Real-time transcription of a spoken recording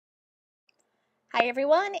Hi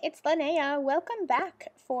everyone, it's Lynnea. Welcome back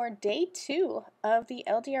for day 2 of the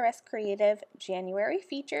LDRS Creative January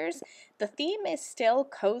features. The theme is still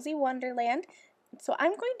Cozy Wonderland, so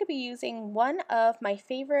I'm going to be using one of my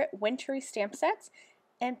favorite wintry stamp sets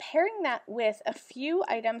and pairing that with a few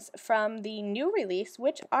items from the new release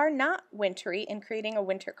which are not wintry and creating a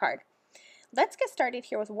winter card. Let's get started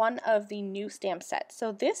here with one of the new stamp sets.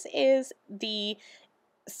 So this is the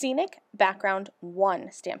Scenic Background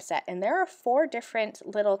 1 stamp set, and there are 4 different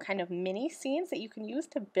little kind of mini scenes that you can use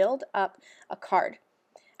to build up a card.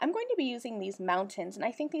 I'm going to be using these mountains, and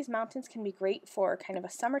I think these mountains can be great for kind of a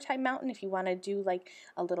summertime mountain if you want to do like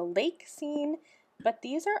a little lake scene, but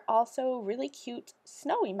these are also really cute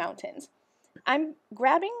snowy mountains. I'm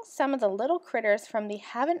grabbing some of the little critters from the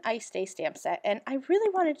Have an Ice Day stamp set, and I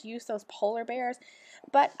really wanted to use those polar bears,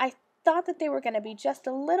 but I thought that they were going to be just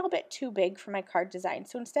a little bit too big for my card design,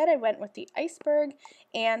 so instead I went with the iceberg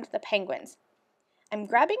and the penguins. I'm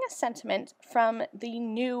grabbing a sentiment from the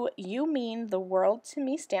new You Mean the World to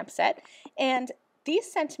Me stamp set, and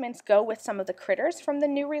these sentiments go with some of the critters from the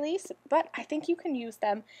new release, but I think you can use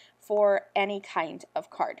them for any kind of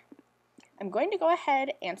card. I'm going to go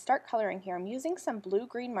ahead and start coloring here. I'm using some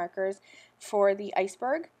blue-green markers for the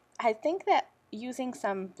iceberg. I think that using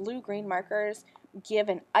some blue-green markers give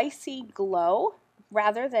an icy glow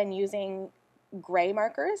rather than using gray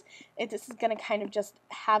markers. This is going to kind of just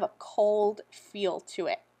have a cold feel to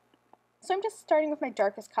it. So I'm just starting with my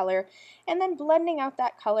darkest color and then blending out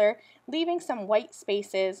that color, leaving some white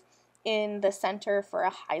spaces in the center for a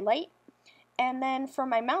highlight. And then for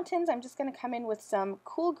my mountains, I'm just going to come in with some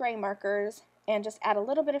cool gray markers and just add a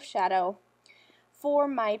little bit of shadow. For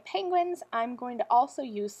my penguins, I'm going to also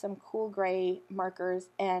use some cool gray markers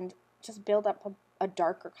and just build up a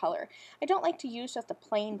darker color. I don't like to use just a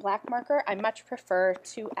plain black marker. I much prefer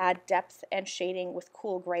to add depth and shading with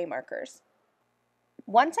cool gray markers.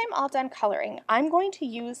 Once I'm all done coloring, I'm going to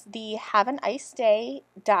use the Have an Ice Day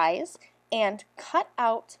dies and cut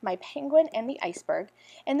out my penguin and the iceberg,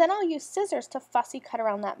 and then I'll use scissors to fussy cut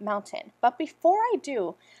around that mountain. But before I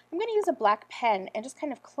do, I'm going to use a black pen and just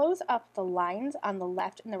kind of close up the lines on the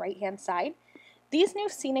left and the right hand side. These new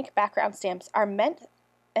scenic background stamps are meant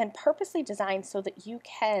and purposely designed so that you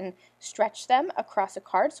can stretch them across a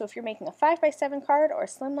card. So if you're making a 5x7 card or a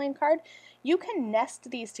slimline card, you can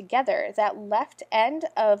nest these together. That left end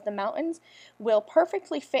of the mountains will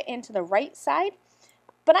perfectly fit into the right side,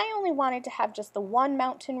 but I only wanted to have just the one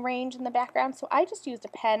mountain range in the background, so I just used a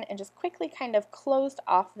pen and just quickly kind of closed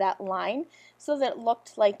off that line so that it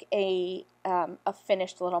looked like a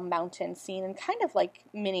finished little mountain scene and kind of like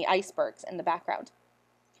mini icebergs in the background.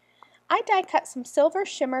 I die cut some silver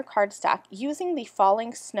shimmer cardstock using the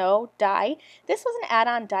Falling Snow die. This was an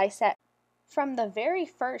add-on die set from the very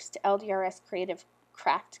first LDRS Creative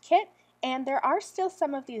Craft Kit, and there are still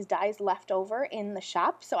some of these dies left over in the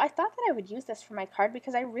shop, so I thought that I would use this for my card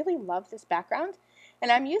because I really love this background.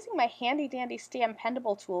 And I'm using my handy dandy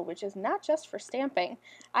Stampendable tool, which is not just for stamping.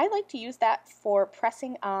 I like to use that for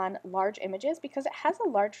pressing on large images because it has a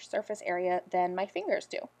larger surface area than my fingers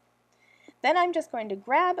do. Then I'm just going to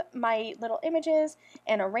grab my little images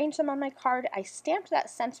and arrange them on my card. I stamped that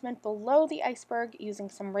sentiment below the iceberg using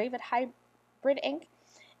some Raven Hybrid ink,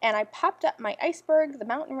 and I popped up my iceberg, the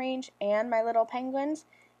mountain range, and my little penguins,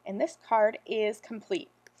 and this card is complete.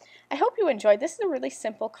 I hope you enjoyed. This is a really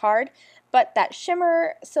simple card, but that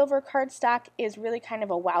shimmer silver cardstock is really kind of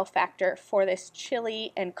a wow factor for this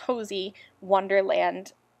chilly and cozy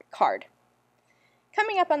Wonderland card.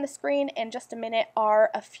 Coming up on the screen in just a minute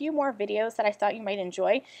are a few more videos that I thought you might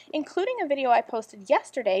enjoy, including a video I posted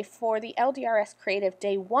yesterday for the LDRS Creative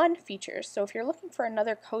Day 1 features. So if you're looking for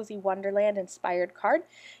another Cozy Wonderland inspired card,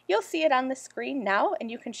 you'll see it on the screen now and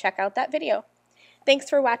you can check out that video. Thanks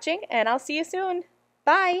for watching, and I'll see you soon.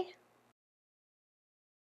 Bye!